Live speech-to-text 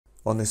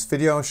On this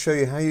video, I'll show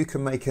you how you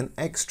can make an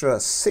extra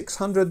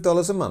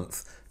 $600 a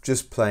month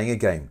just playing a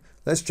game.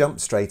 Let's jump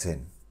straight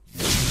in.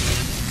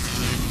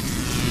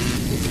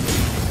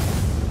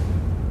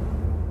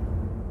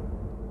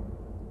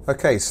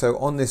 Okay, so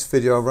on this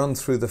video, I'll run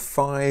through the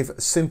 5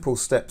 simple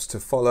steps to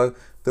follow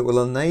that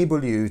will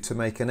enable you to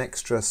make an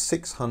extra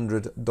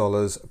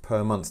 $600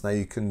 per month. Now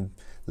you can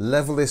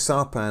level this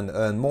up and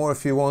earn more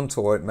if you want,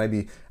 or it may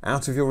be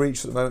out of your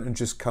reach at the moment and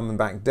just coming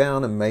back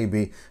down and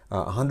maybe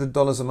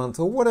 $100 a month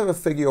or whatever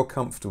figure you're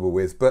comfortable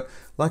with. But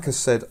like I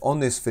said, on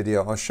this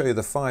video, I'll show you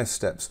the 5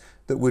 steps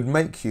that would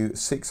make you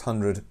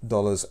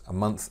 $600 a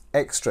month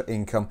extra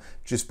income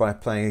just by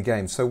playing a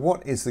game. So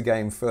what is the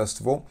game, first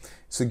of all?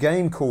 It's a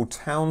game called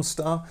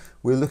Townstar.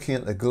 We're looking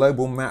at the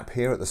global map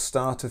here at the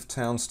start of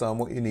Townstar, and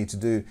what you need to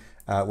do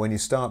when you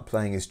start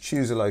playing is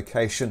choose a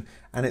location,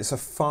 and it's a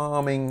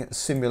farming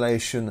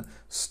simulation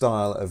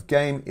style of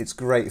game. It's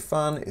great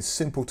fun, it's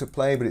simple to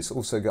play, but it's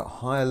also got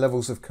higher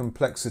levels of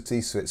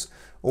complexity, so it's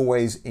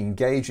always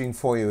engaging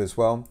for you as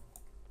well.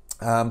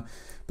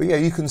 But yeah,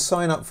 you can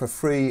sign up for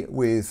free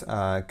with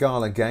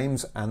Gala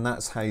Games, and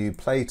that's how you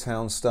play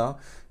Townstar.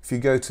 If you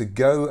go to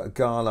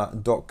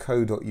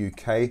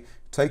gogala.co.uk,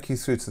 take you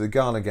through to the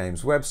Gala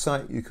Games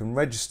website. You can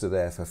register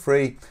there for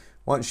free.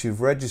 Once you've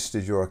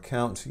registered your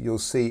account, you'll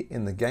see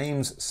in the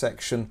games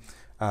section,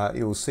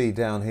 you'll see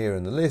down here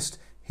in the list,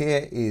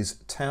 here is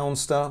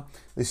Townstar.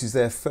 This is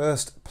their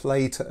first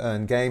play to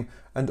earn game,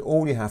 and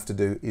all you have to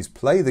do is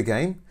play the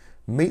game,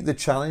 meet the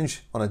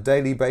challenge on a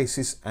daily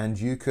basis, and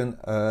you can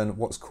earn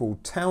what's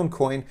called Town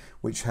Coin,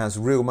 which has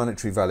real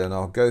monetary value, and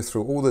I'll go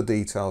through all the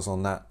details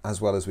on that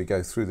as well as we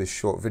go through this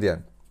short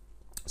video.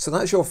 So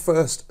that's your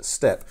first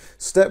step.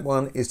 Step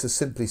 1 is to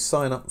simply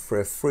sign up for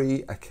a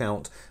free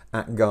account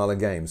at Gala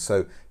Games.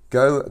 So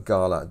go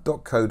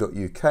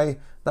gala.co.uk,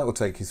 that will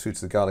take you through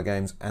to the Gala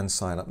Games, and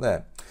sign up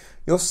there.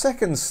 Your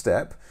second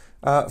step,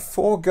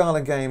 for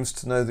Gala Games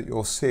to know that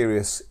you're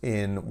serious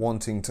in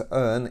wanting to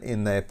earn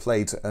in their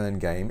play to earn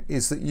game,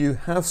 is that you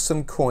have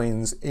some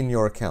coins in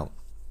your account.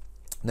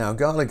 Now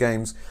Gala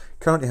Games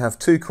currently have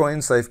 2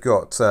 coins. They've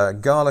got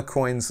Gala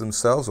coins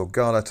themselves, or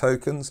Gala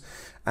tokens,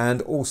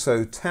 and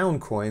also Town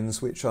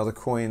coins, which are the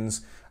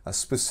coins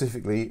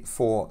specifically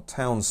for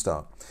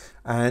Townstar.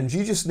 And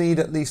you just need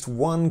at least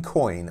 1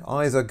 coin,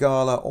 either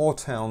Gala or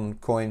Town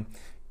coin,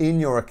 in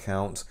your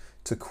account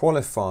to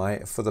qualify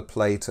for the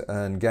play to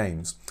earn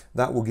games.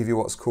 That will give you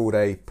what's called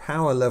a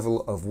power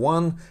level of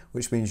 1,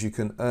 which means you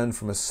can earn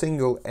from a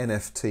single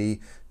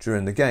NFT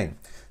during the game.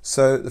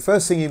 So the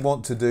first thing you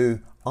want to do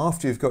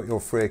after you've got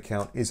your free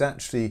account is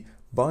actually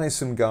buy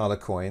some Gala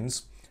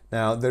coins.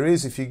 Now there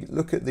is, if you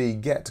look at the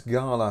Get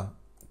Gala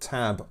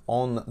tab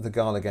on the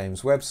Gala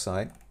Games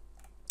website,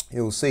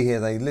 you'll see here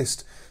they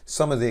list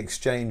some of the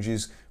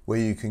exchanges where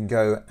you can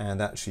go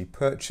and actually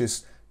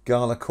purchase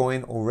Gala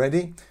coin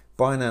already,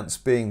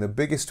 Binance being the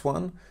biggest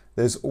one.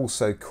 There's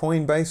also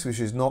Coinbase, which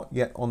is not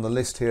yet on the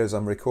list here as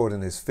I'm recording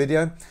this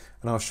video,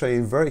 and I'll show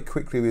you very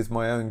quickly with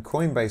my own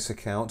Coinbase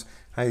account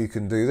how you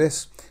can do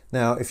this.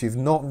 Now if you've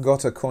not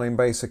got a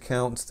Coinbase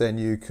account, then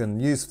you can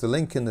use the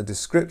link in the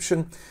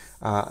description.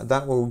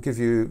 That will give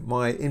you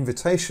my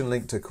invitation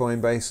link to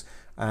Coinbase,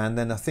 and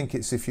then I think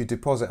it's if you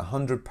deposit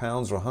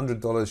 £100 or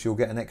 $100, you'll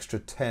get an extra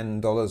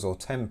 $10 or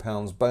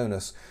 £10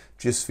 bonus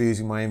just for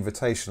using my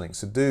invitation link.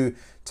 So do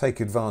take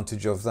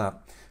advantage of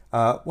that.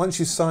 Once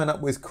you sign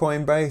up with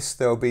Coinbase,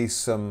 there'll be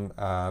some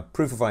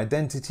proof of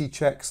identity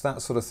checks,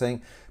 that sort of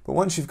thing. But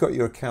once you've got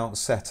your account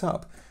set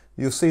up,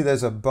 you'll see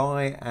there's a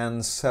buy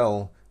and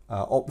sell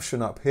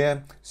option up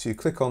here. So you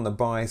click on the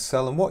buy,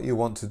 sell, and what you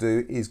want to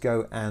do is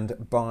go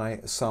and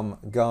buy some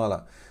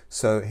Gala.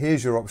 So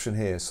here's your option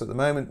here. So at the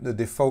moment, the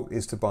default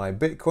is to buy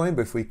Bitcoin,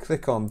 but if we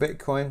click on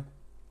Bitcoin,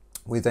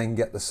 we then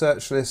get the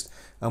search list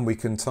and we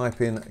can type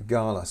in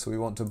Gala. So we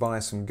want to buy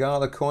some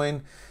Gala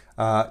coin.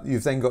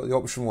 You've then got the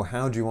option, well,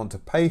 how do you want to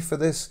pay for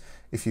this?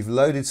 If you've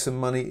loaded some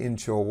money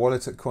into your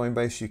wallet at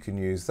Coinbase, you can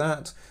use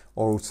that.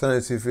 Or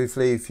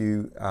alternatively, if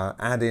you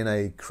add in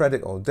a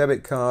credit or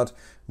debit card,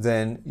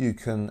 then you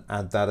can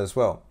add that as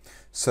well.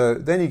 So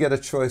then you get a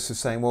choice of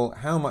saying, well,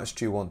 how much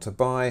do you want to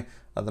buy?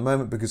 At the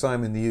moment, because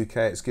I'm in the UK,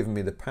 it's given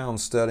me the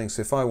pound sterling.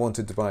 So if I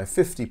wanted to buy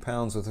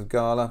 £50 worth of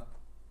Gala,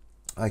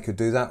 I could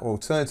do that. Or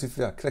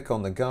alternatively, I click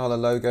on the Gala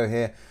logo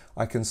here.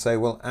 I can say,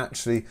 well,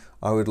 actually,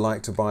 I would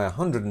like to buy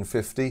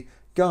 150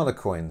 Gala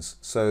coins.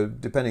 So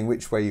depending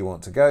which way you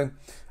want to go,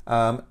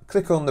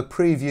 click on the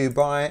preview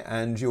buy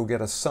and you'll get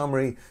a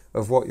summary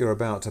of what you're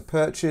about to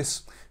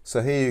purchase.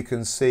 So here you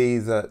can see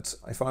that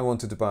if I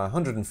wanted to buy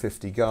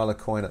 150 Gala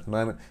coin at the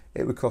moment,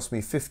 it would cost me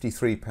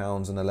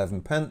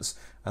 £53.11,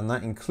 and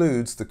that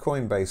includes the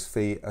Coinbase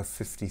fee of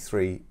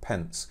 53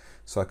 pence.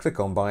 So I click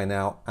on buy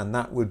now, and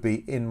that would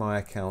be in my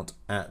account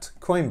at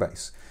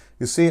Coinbase.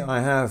 You'll see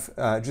I have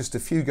just a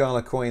few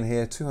Gala coin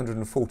here,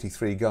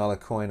 243 Gala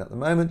coin at the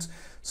moment.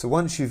 So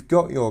once you've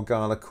got your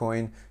Gala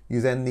coin,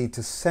 you then need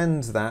to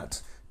send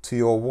that to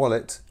your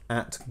wallet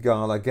at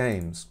Gala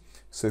Games.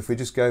 So if we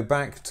just go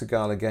back to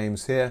Gala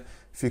Games here,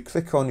 if you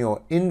click on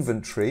your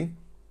inventory,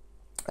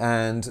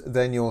 and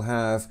then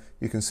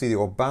you can see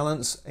your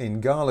balance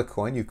in Gala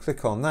coin. You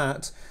click on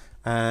that,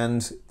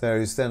 and there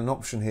is then an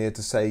option here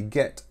to say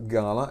get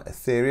Gala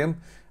Ethereum,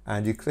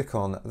 and you click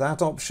on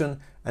that option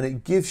and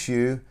it gives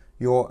you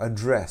your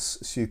address.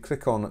 So you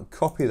click on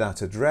copy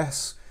that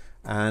address,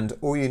 and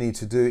all you need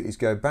to do is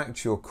go back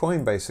to your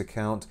Coinbase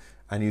account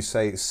and you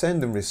say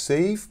send and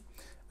receive,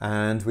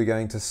 and we're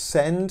going to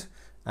send,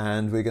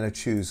 and we're going to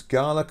choose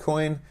Gala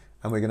coin,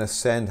 and we're going to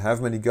send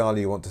however many Gala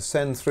you want to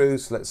send through.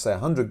 So let's say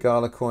 100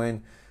 Gala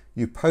coin.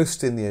 You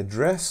post in the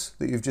address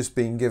that you've just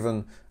been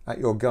given at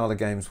your Gala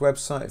Games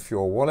website for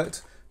your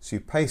wallet. So you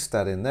paste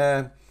that in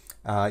there.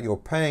 You're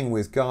paying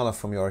with Gala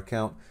from your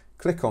account.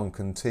 Click on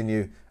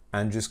continue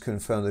and just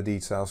confirm the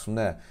details from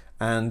there.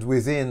 And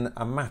within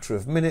a matter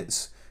of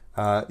minutes,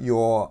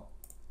 your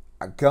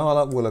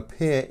Gala will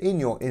appear in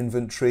your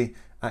inventory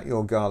at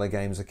your Gala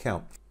Games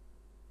account.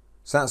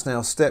 So that's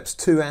now steps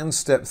 2 and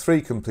step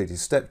 3 completed.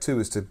 Step 2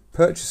 was to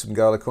purchase some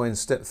Gala coins.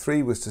 Step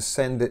 3 was to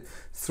send it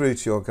through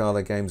to your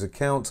Gala Games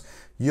account.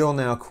 You're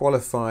now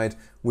qualified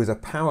with a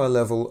power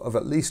level of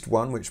at least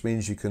 1, which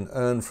means you can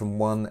earn from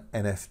 1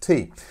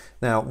 NFT.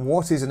 Now,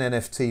 what is an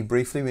NFT?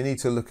 Briefly, we need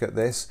to look at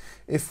this.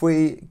 If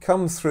we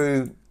come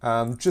through,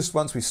 just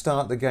once we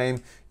start the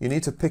game, you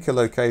need to pick a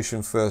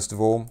location first of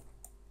all.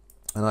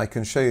 And I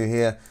can show you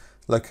here.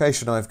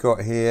 Location I've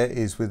got here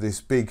is with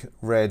this big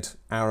red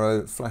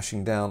arrow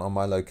flashing down on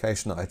my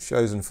location that I've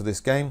chosen for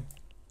this game.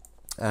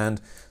 And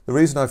the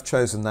reason I've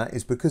chosen that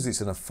is because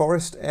it's in a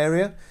forest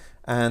area,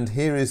 and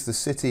here is the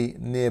city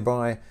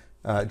nearby,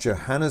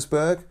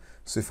 Johannesburg.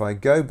 So if I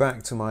go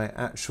back to my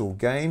actual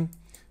game,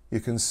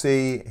 you can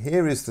see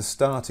here is the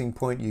starting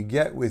point you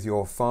get with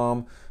your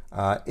farm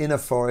in a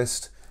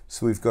forest.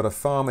 So we've got a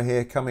farmer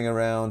here coming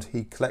around,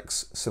 he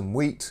collects some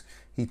wheat,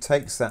 he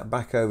takes that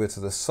back over to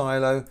the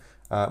silo.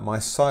 My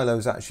silo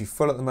is actually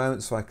full at the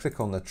moment, so I click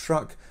on the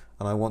truck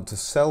and I want to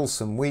sell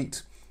some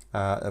wheat.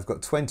 I've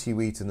got 20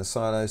 wheat in the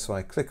silo, so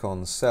I click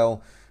on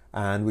sell,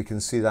 and we can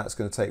see that's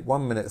going to take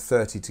 1 minute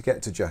 30 to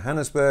get to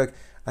Johannesburg,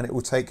 and it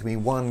will take me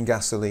 1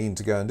 gasoline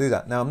to go and do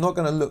that. Now, I'm not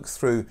going to look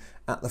through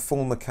at the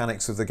full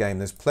mechanics of the game.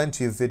 There's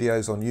plenty of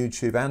videos on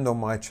YouTube and on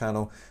my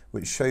channel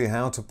which show you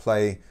how to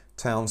play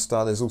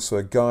Townstar. There's also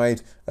a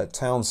guide at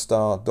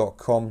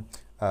townstar.com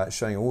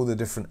showing all the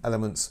different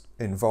elements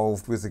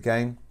involved with the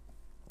game.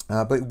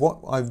 But what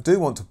I do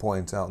want to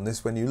point out in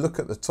this, when you look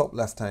at the top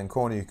left hand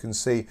corner, you can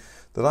see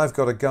that I've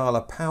got a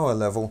Gala Power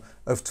Level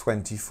of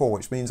 24,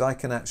 which means I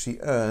can actually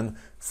earn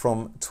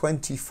from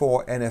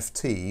 24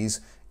 NFTs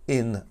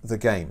in the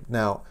game.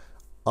 Now,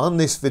 on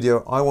this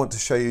video, I want to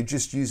show you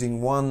just using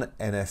 1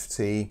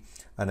 NFT.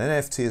 An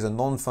NFT is a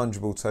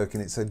non-fungible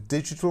token. It's a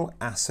digital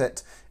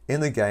asset in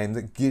the game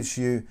that gives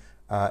you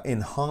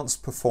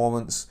enhanced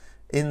performance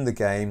in the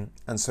game,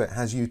 and so it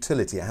has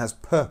utility, it has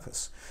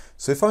purpose.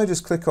 So if I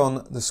just click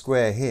on the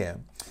square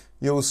here,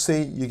 you'll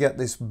see you get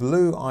this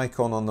blue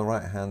icon on the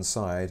right hand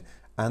side,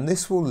 and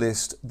this will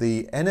list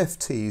the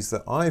NFTs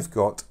that I've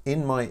got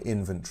in my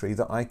inventory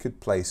that I could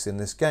place in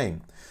this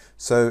game.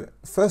 So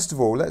first of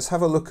all, let's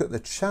have a look at the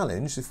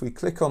challenge. If we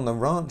click on the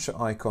rancher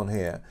icon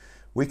here,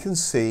 we can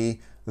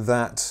see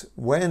that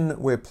when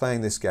we're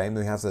playing this game,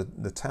 we have the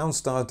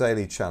Townstar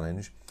Daily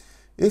Challenge.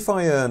 If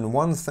I earn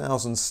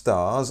 1,000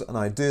 stars, and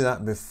I do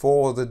that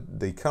before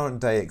the current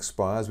day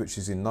expires, which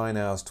is in 9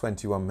 hours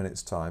 21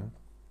 minutes time,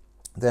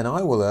 then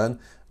I will earn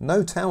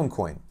no town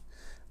coin.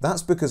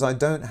 That's because I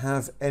don't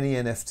have any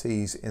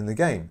NFTs in the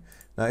game.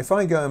 Now if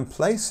I go and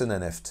place an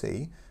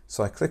NFT,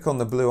 so I click on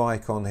the blue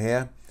icon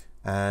here,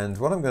 and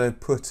what I'm going to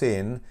put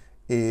in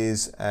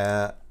is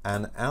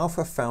an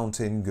alpha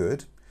fountain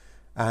good,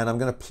 and I'm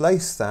going to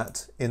place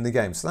that in the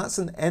game. So that's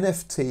an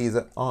NFT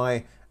that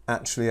I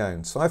actually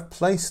own. So I've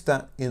placed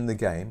that in the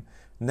game.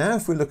 Now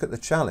if we look at the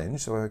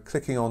challenge, so we're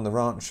clicking on the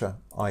rancher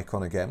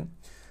icon again,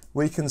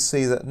 we can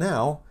see that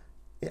now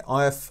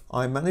I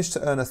managed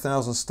to earn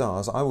 1,000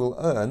 stars. I will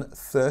earn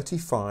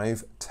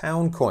 35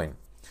 town coin.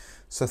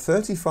 So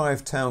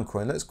 35 town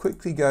coin. Let's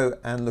quickly go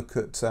and look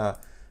at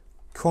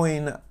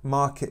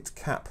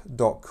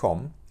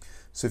coinmarketcap.com.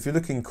 So if you're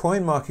looking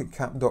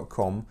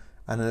coinmarketcap.com,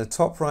 and in the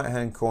top right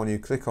hand corner you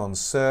click on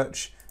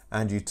search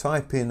and you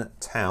type in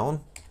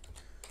town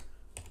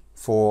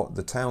for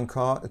the town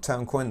coin,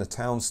 the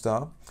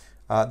Townstar.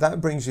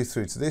 That brings you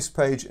through to this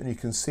page, and you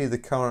can see the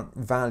current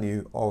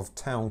value of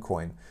town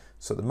coin.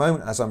 So at the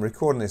moment, as I'm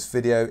recording this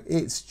video,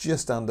 it's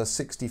just under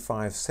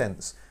 65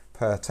 cents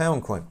per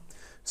town coin.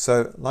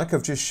 So like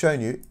I've just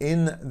shown you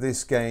in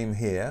this game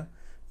here,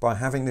 by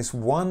having this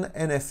 1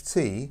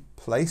 NFT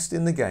placed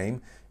in the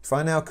game, if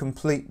I now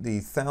complete the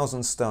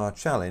 1,000 star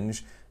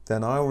challenge,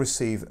 then I'll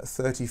receive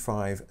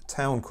 35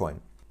 town coin.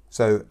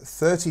 So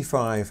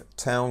 35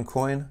 town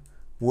coin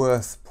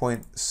worth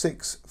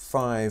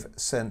 0.65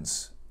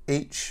 cents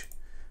each.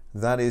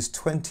 That is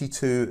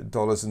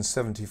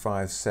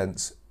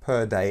 $22.75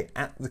 per day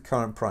at the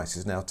current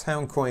prices. Now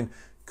town coin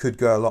could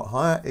go a lot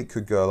higher, it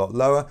could go a lot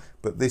lower,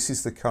 but this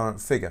is the current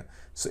figure.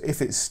 So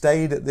if it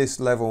stayed at this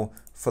level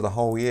for the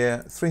whole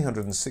year,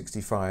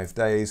 365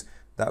 days,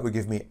 That would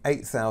give me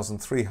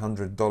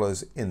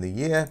 $8,300 in the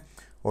year,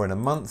 or in a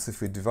month,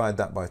 if we divide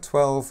that by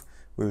 12,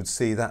 we would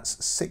see that's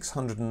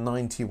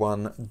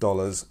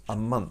 $691 a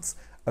month.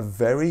 A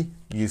very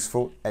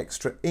useful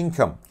extra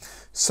income.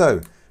 So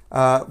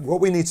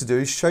what we need to do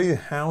is show you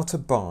how to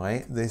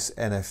buy this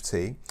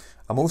NFT.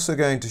 I'm also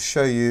going to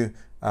show you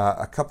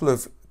a couple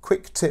of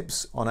quick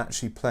tips on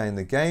actually playing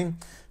the game.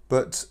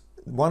 But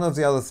one of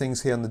the other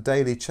things here on the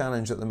daily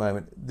challenge at the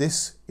moment,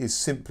 this is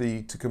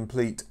simply to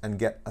complete and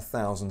get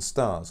 1,000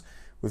 stars.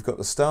 We've got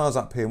the stars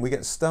up here, and we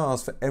get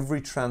stars for every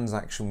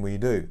transaction we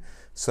do.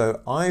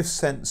 So I've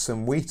sent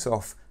some wheat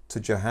off to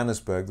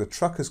Johannesburg. The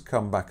truck has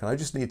come back, and I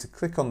just need to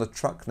click on the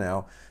truck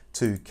now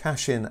to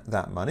cash in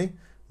that money.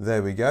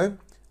 There we go.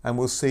 And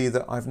we'll see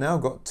that I've now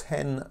got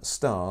 10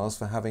 stars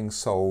for having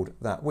sold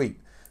that wheat.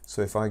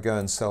 So if I go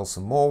and sell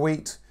some more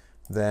wheat,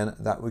 then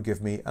that would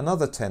give me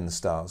another 10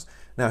 stars.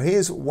 Now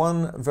here's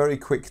one very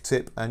quick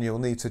tip, and you'll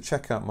need to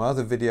check out my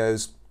other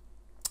videos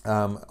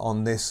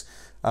on this.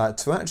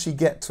 To actually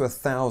get to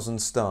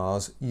 1,000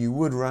 stars, you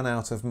would run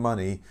out of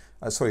money,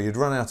 you'd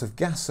run out of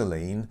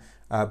gasoline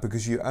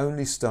because you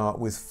only start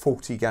with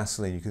 40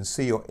 gasoline. You can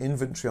see your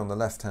inventory on the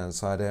left hand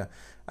side here,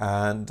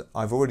 and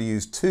I've already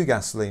used 2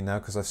 gasoline now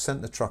because I've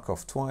sent the truck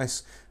off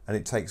twice, and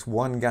it takes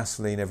 1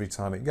 gasoline every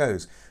time it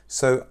goes.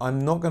 So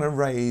I'm not going to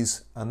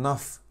raise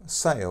enough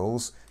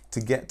sales to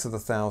get to the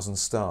 1,000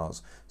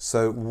 stars.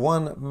 So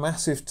one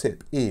massive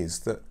tip is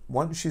that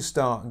once you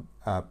start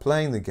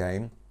playing the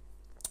game,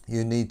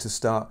 you need to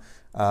start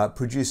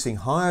producing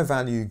higher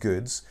value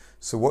goods.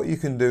 So what you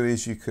can do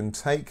is you can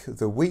take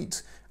the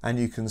wheat and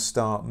you can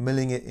start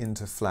milling it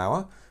into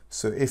flour.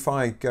 So if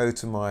I go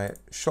to my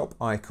shop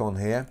icon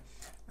here,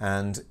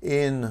 and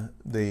in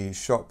the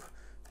shop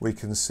we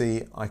can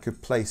see I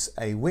could place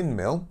a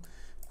windmill,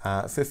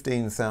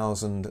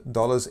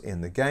 $15,000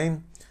 in the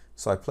game.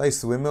 So I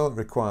place the windmill. It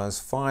requires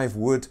 5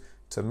 wood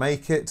to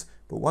make it,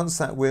 but once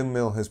that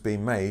windmill has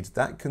been made,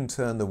 that can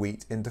turn the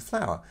wheat into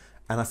flour.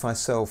 And if I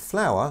sell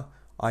flour,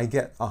 I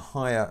get a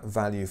higher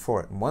value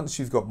for it. And once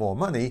you've got more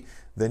money,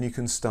 then you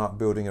can start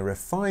building a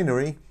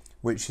refinery,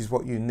 which is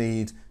what you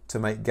need to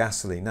make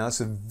gasoline. Now,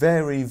 it's a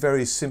very,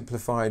 very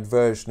simplified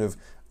version of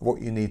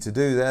what you need to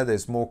do there.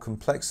 There's more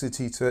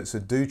complexity to it, so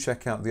do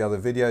check out the other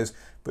videos.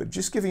 But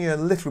just giving you a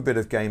little bit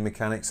of game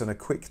mechanics and a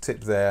quick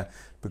tip there,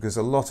 because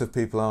a lot of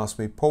people ask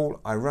me, Paul,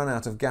 I run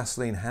out of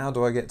gasoline. How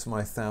do I get to my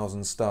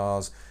 1,000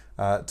 stars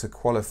to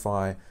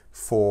qualify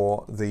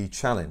for the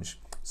challenge?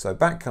 So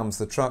back comes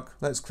the truck.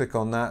 Let's click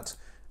on that.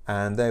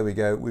 And there we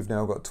go. We've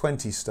now got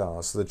 20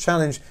 stars. So the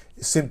challenge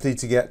is simply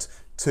to get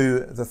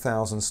to the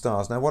 1,000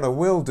 stars. Now, what I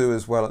will do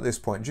as well at this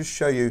point, just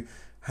show you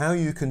how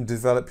you can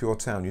develop your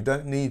town. You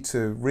don't need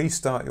to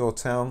restart your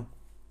town.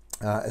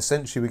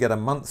 Essentially, we get a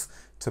month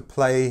to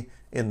play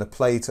in the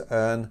play to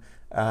earn,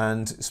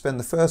 and spend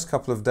the first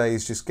couple of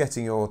days just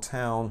getting your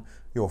town,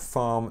 your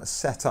farm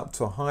set up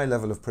to a high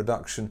level of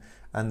production.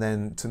 And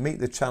then to meet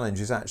the challenge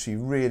is actually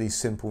really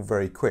simple,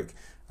 very quick.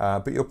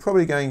 But you're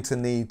probably going to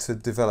need to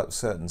develop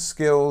certain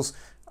skills,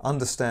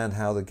 understand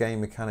how the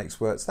game mechanics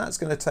works. That's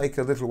going to take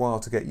a little while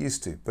to get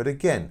used to. But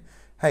again,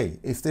 hey,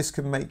 if this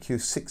can make you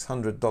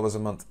 $600 a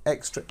month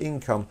extra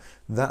income,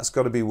 that's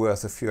got to be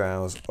worth a few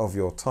hours of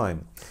your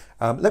time.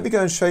 Let me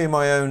go and show you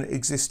my own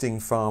existing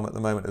farm at the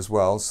moment as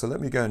well. So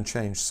let me go and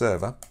change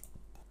server.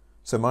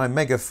 So my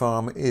mega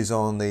farm is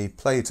on the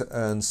play to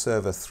earn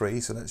server 3.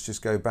 So let's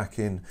just go back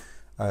in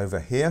over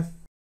here.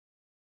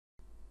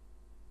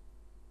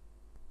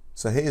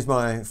 So here's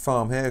my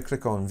farm here.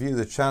 Click on view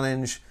the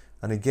challenge,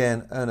 and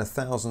again earn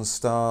 1,000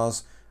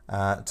 stars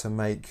to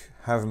make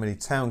however many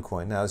town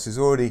coin. Now this is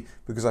already,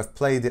 because I've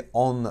played it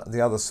on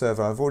the other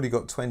server, I've already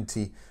got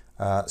 20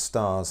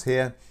 stars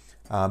here,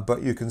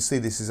 but you can see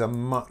this is a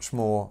much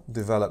more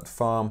developed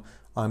farm.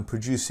 I'm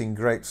producing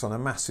grapes on a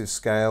massive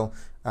scale,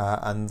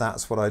 and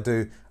that's what I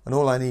do. And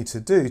all I need to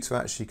do to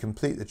actually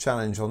complete the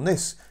challenge on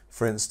this,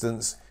 for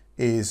instance,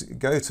 is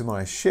go to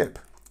my ship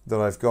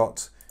that I've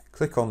got,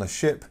 click on the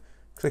ship,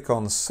 click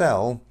on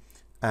sell,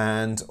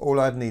 and all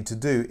I'd need to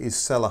do is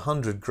sell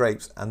 100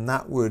 grapes, and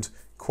that would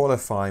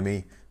qualify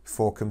me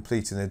for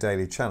completing the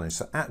daily challenge.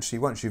 So actually,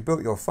 once you've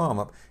built your farm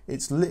up,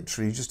 it's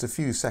literally just a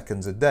few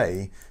seconds a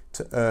day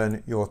to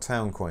earn your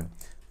town coin.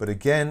 But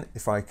again,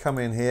 if I come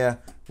in here,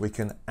 we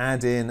can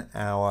add in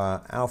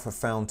our alpha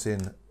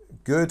fountain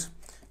good.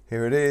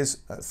 Here it is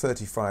at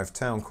 35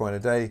 town coin a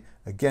day.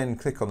 Again,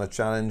 click on the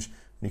challenge,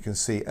 and you can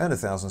see earn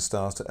 1,000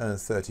 stars to earn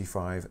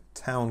 35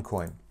 town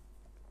coin.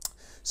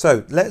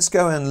 So let's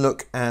go and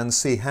look and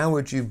see how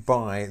would you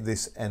buy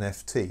this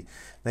NFT.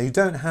 Now you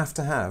don't have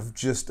to have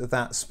just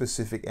that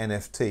specific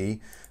NFT.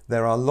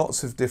 There are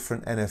lots of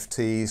different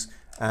NFTs,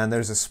 and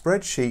there's a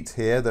spreadsheet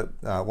here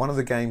that one of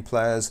the game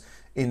players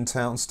in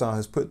Townstar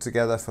has put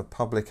together for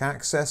public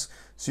access.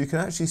 So you can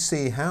actually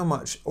see how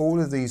much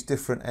all of these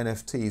different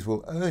NFTs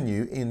will earn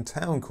you in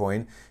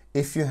Towncoin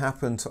if you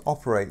happen to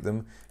operate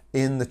them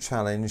in the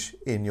challenge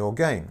in your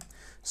game.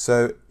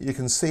 So you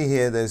can see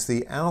here there's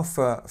the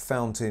Alpha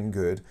Fountain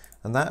Good,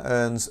 and that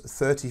earns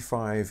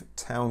 35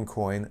 town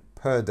coin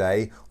per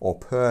day or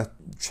per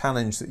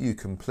challenge that you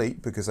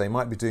complete, because they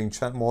might be doing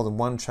more than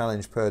one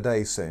challenge per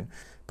day soon.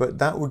 But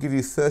that will give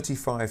you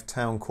 35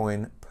 town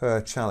coin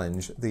per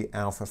challenge, the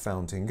Alpha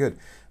Fountain Good.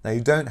 Now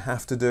you don't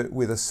have to do it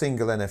with a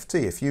single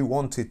NFT. If you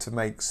wanted to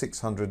make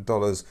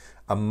 $600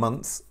 a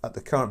month at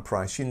the current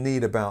price, you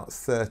need about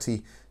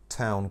 30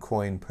 town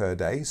coin per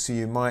day. So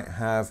you might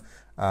have,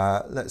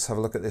 let's have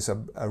a look at this,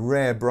 a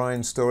rare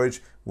brine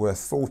storage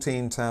worth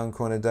 14 town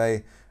coin a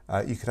day.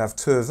 You could have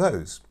 2 of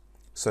those.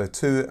 So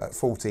 2 at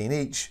 14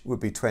 each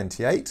would be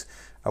 28.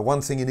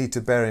 One thing you need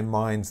to bear in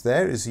mind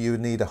there is you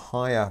would need a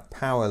higher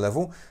power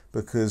level,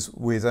 because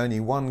with only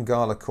 1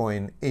 Gala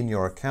coin in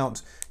your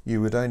account,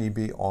 you would only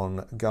be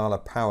on Gala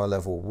Power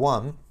Level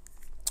 1.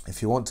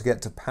 If you want to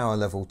get to Power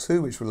Level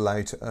 2, which will allow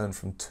you to earn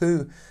from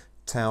 2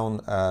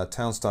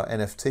 Townstar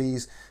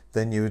NFTs,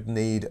 then you would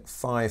need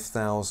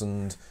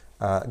 5,000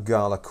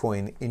 Gala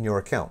coin in your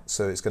account.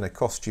 So it's going to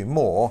cost you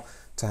more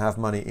to have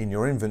money in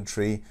your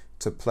inventory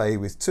to play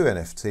with 2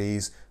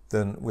 NFTs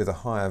than with a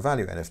higher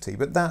value NFT.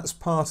 But that's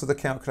part of the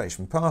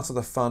calculation. Part of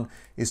the fun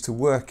is to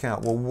work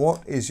out, well,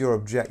 what is your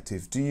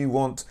objective? Do you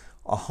want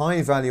a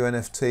high value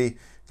NFT?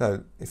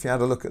 So if you had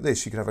a look at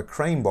this, you could have a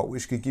crane bot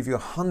which could give you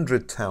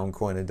 100 town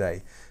coin a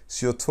day.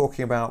 So you're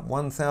talking about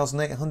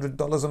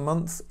 $1,800 a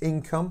month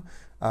income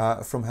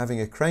from having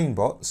a crane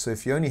bot. So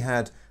if you only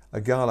had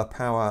a Gala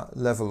Power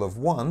Level of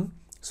 1,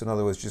 so in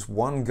other words just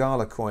 1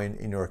 Gala coin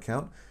in your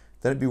account,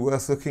 then it'd be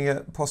worth looking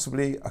at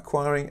possibly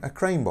acquiring a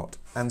crane bot,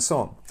 and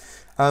so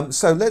on.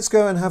 So let's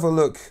go and have a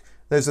look.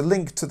 There's a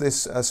link to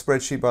this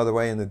spreadsheet, by the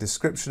way, in the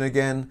description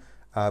again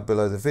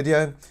below the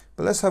video.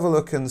 But let's have a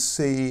look and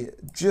see,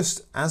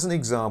 just as an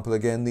example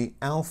again, the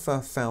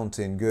Alpha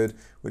Fountain Good,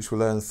 which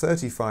will earn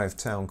 35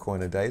 town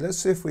coin a day. Let's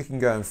see if we can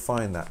go and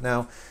find that.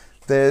 Now,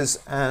 there's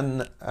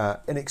an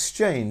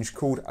exchange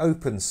called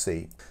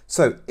OpenSea.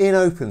 So in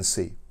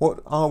OpenSea,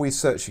 what are we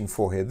searching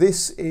for here?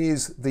 This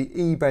is the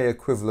eBay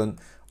equivalent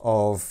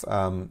of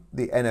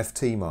the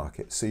NFT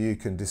market. So you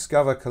can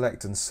discover,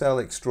 collect and sell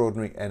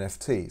extraordinary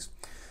NFTs.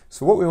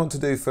 So what we want to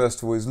do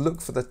first of all is look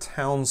for the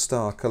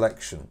Townstar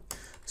collection.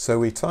 So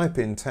we type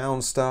in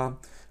Townstar,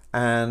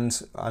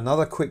 and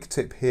another quick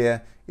tip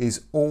here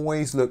is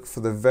always look for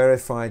the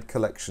verified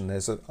collection.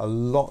 There's a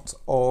lot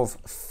of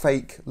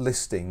fake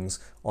listings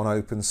on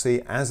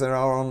OpenSea, as there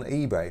are on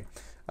eBay,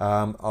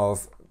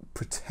 of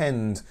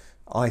pretend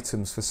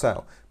items for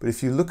sale. But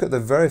if you look at the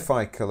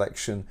verified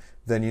collection,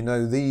 then you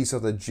know these are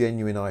the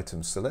genuine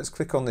items. So let's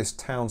click on this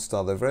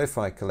Townstar, the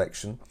verified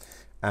collection,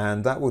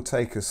 and that will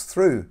take us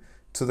through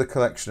to the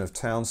collection of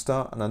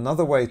Townstar. And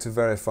another way to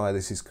verify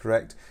this is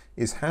correct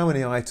is how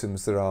many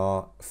items there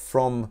are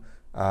from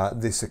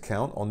this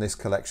account on this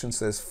collection.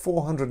 So there's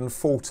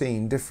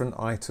 414 different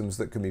items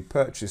that can be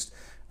purchased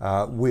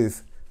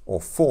with or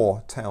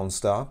for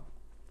Townstar.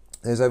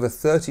 There's over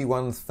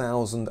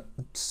 31,000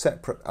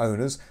 separate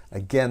owners.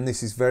 Again,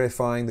 this is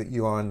verifying that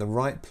you are in the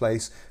right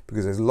place,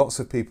 because there's lots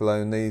of people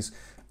own these,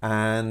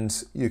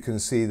 and you can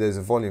see there's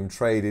a volume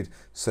traded.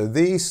 So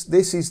this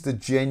is the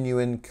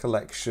genuine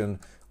collection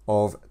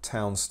of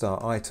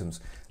Townstar items.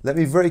 Let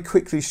me very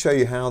quickly show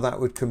you how that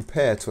would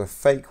compare to a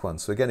fake one.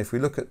 So again, if we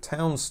look at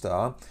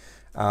Townstar,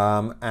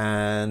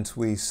 and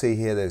we see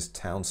here there's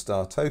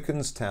Townstar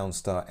tokens,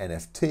 Townstar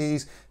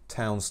NFTs,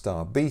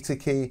 Townstar beta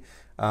key.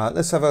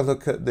 Let's have a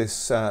look at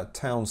this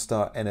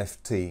Townstar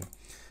NFT,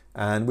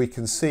 and we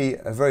can see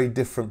a very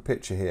different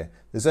picture here.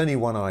 There's only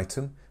one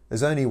item,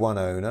 there's only one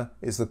owner.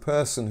 It's the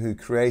person who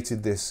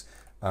created this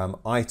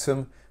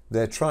item.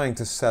 They're trying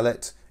to sell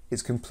it.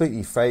 It's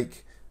completely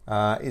fake.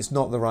 It's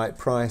not the right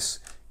price.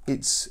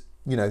 It's,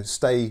 you know,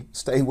 stay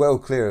well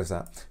clear of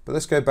that. But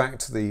let's go back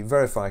to the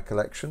verified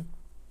collection.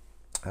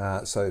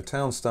 So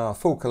Townstar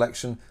full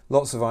collection,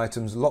 lots of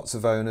items, lots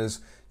of owners,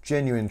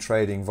 genuine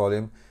trading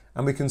volume.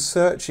 And we can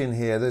search in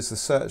here, there's the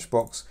search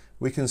box,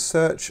 we can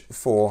search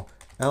for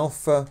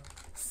Alpha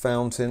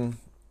Fountain,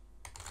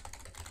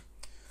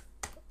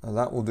 and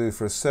that will do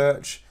for a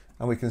search.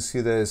 And we can see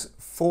there's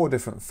 4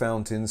 different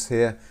fountains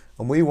here,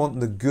 and we want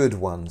the good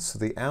ones. So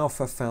the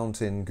Alpha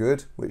Fountain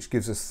Good, which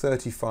gives us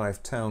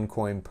 35 town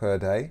coin per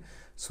day.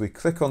 So we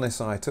click on this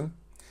item,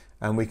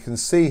 and we can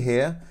see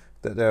here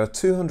that there are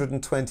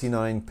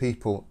 229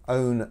 people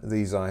own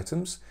these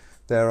items.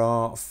 There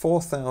are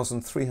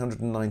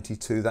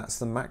 4,392, that's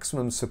the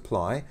maximum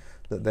supply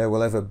that there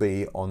will ever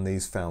be on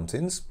these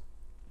fountains.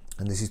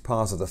 And this is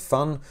part of the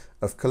fun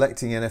of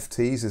collecting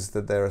NFTs, is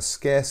that there are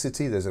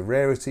scarcity, there's a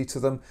rarity to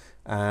them.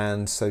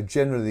 And so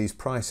generally these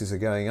prices are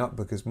going up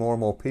because more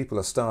and more people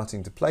are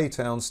starting to play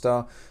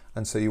Townstar.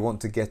 And so you want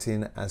to get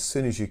in as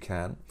soon as you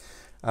can.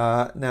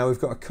 Now we've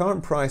got a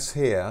current price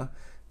here.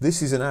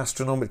 This is an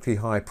astronomically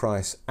high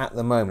price at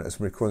the moment as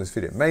I'm recording this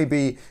video.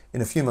 Maybe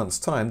in a few months'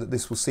 time that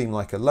this will seem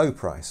like a low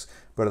price,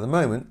 but at the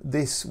moment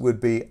this would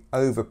be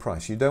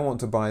overpriced. You don't want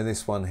to buy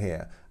this one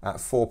here at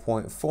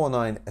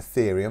 4.49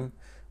 Ethereum,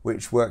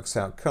 which works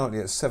out currently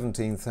at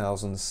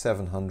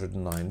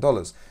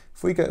 $17,709.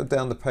 If we go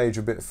down the page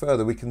a bit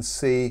further, we can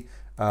see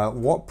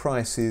what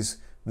prices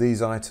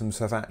these items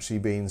have actually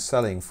been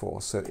selling for.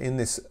 So in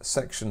this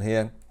section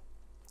here,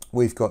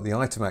 we've got the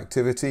item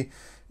activity.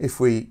 If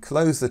we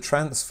close the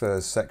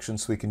transfers section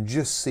so we can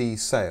just see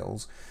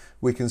sales,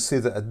 we can see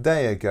that a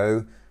day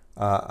ago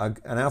an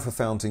alpha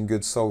fountain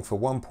good sold for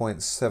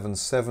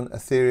 1.77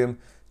 Ethereum,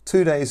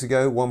 2 days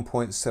ago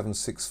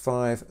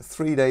 1.765,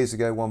 3 days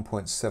ago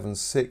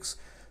 1.76,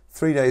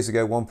 3 days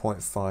ago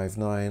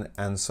 1.59,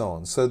 and so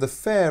on. So the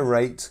fair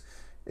rate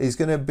is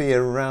going to be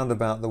around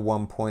about the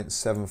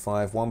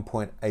 1.75,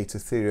 1.8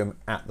 Ethereum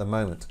at the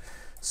moment.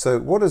 So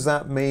what does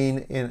that mean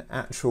in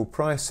actual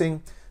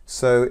pricing?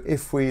 So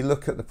if we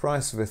look at the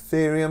price of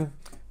Ethereum,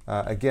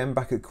 again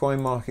back at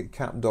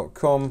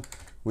coinmarketcap.com,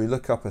 we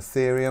look up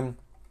Ethereum.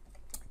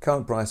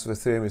 Current price of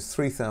Ethereum is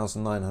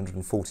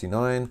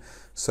 3,949.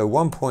 So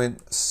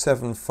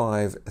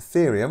 1.75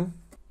 Ethereum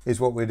is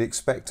what we'd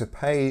expect to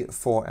pay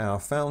for our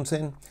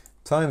fountain.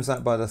 Times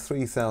that by the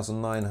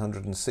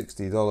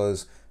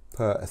 $3,960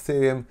 per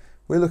Ethereum,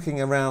 we're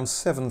looking around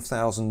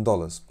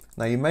 $7,000.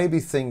 Now you may be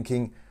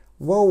thinking,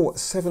 whoa,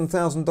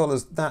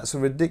 $7,000, that's a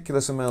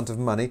ridiculous amount of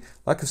money.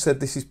 Like I said,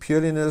 this is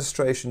purely an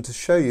illustration to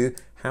show you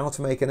how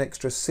to make an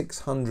extra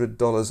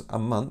 $600 a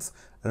month.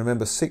 And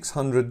remember,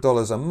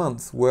 $600 a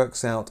month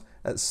works out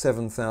at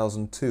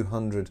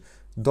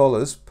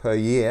 $7,200 per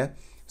year.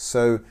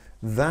 So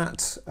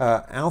that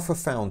alpha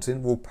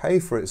fountain will pay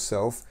for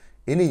itself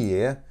in a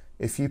year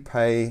if you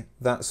pay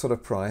that sort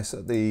of price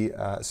at the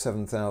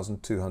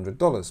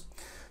 $7,200.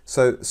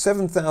 So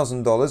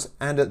 $7,000,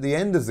 and at the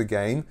end of the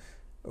game,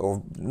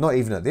 or not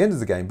even at the end of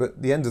the game,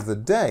 but the end of the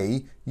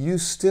day, you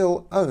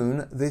still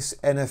own this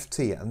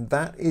NFT, and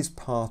that is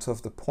part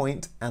of the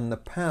point and the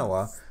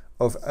power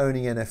of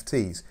owning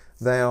NFTs.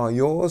 They are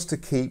yours to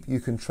keep. You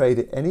can trade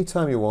it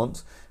anytime you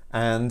want,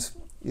 and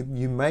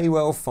you may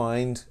well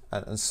find,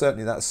 and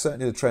certainly that's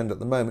certainly the trend at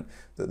the moment,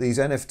 that these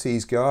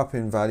NFTs go up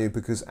in value,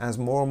 because as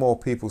more and more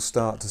people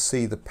start to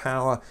see the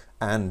power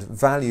and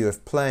value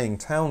of playing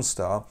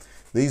Townstar,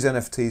 these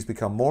NFTs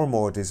become more and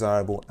more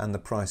desirable and the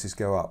prices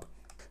go up.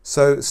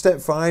 So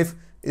step 5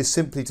 is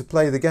simply to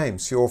play the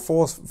games. Your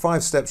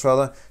 5 steps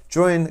rather: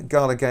 join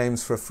Gala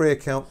Games for a free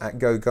account at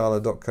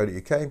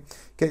gogala.co.uk.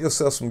 Get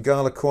yourself some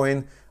Gala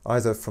coin,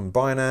 either from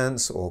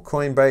Binance or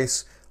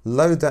Coinbase.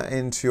 Load that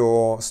into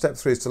your, step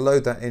 3 is to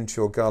load that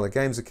into your Gala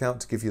Games account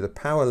to give you the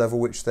power level,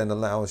 which then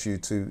allows you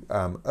to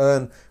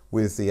earn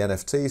with the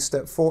NFT.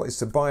 Step 4 is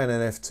to buy an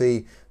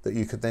NFT that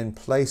you could then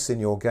place in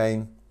your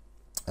game.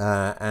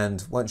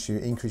 And once you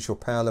increase your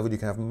power level, you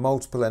can have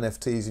multiple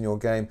NFTs in your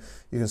game.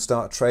 You can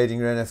start trading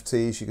your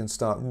NFTs. You can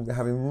start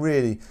having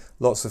really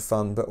lots of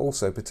fun, but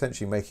also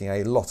potentially making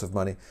a lot of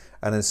money.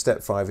 And then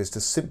step 5 is to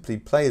simply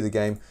play the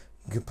game,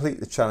 complete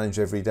the challenge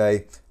every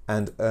day,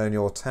 and earn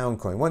your town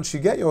coin. Once you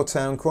get your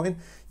town coin,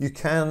 you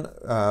can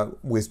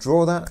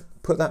withdraw that,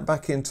 put that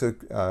back into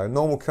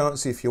normal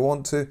currency if you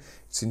want to.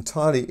 It's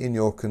entirely in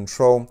your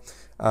control.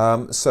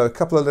 So a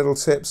couple of little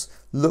tips: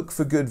 look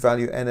for good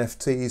value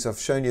NFTs. I've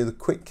shown you the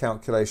quick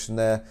calculation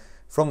there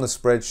from the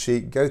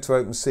spreadsheet. Go to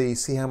OpenSea,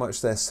 see how much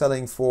they're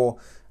selling for,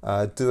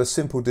 do a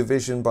simple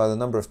division by the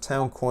number of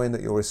town coin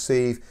that you'll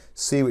receive,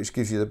 see which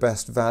gives you the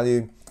best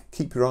value.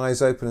 Keep your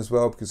eyes open as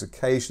well, because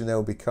occasionally there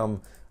will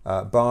become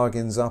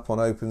bargains up on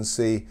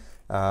OpenSea,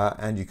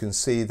 and you can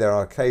see there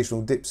are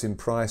occasional dips in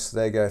price.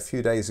 There you go, a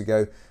few days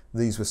ago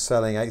these were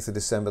selling, 8th of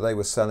December, they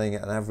were selling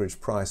at an average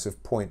price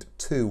of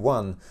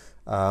 0.21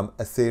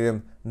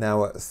 Ethereum,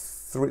 now at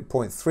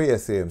 3.3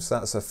 Ethereum, so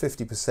that's a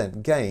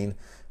 50% gain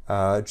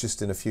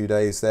just in a few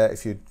days there,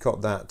 if you'd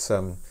got that,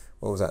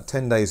 what was that,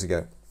 10 days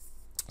ago.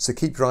 So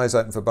keep your eyes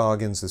open for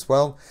bargains as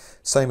well,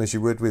 same as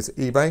you would with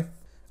eBay.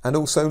 And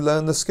also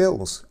learn the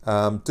skills.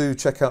 Do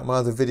check out my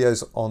other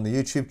videos on the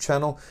YouTube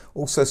channel.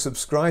 Also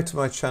subscribe to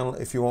my channel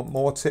if you want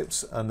more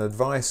tips and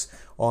advice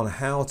on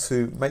how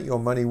to make your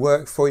money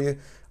work for you.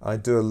 I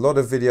do a lot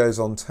of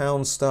videos on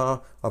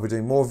Townstar. I'll be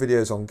doing more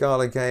videos on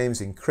Gala Games,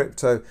 in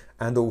crypto,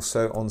 and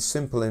also on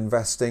simple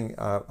investing.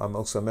 I'm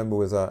also a member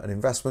with an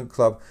investment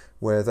club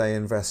where they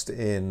invest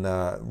in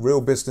real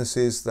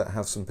businesses that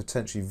have some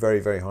potentially very,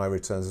 very high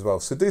returns as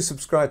well. So do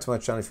subscribe to my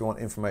channel if you want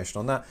information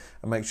on that,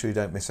 and make sure you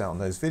don't miss out on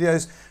those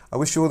videos. I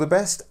wish you all the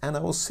best, and I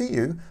will see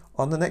you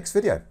on the next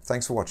video.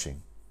 Thanks for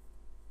watching.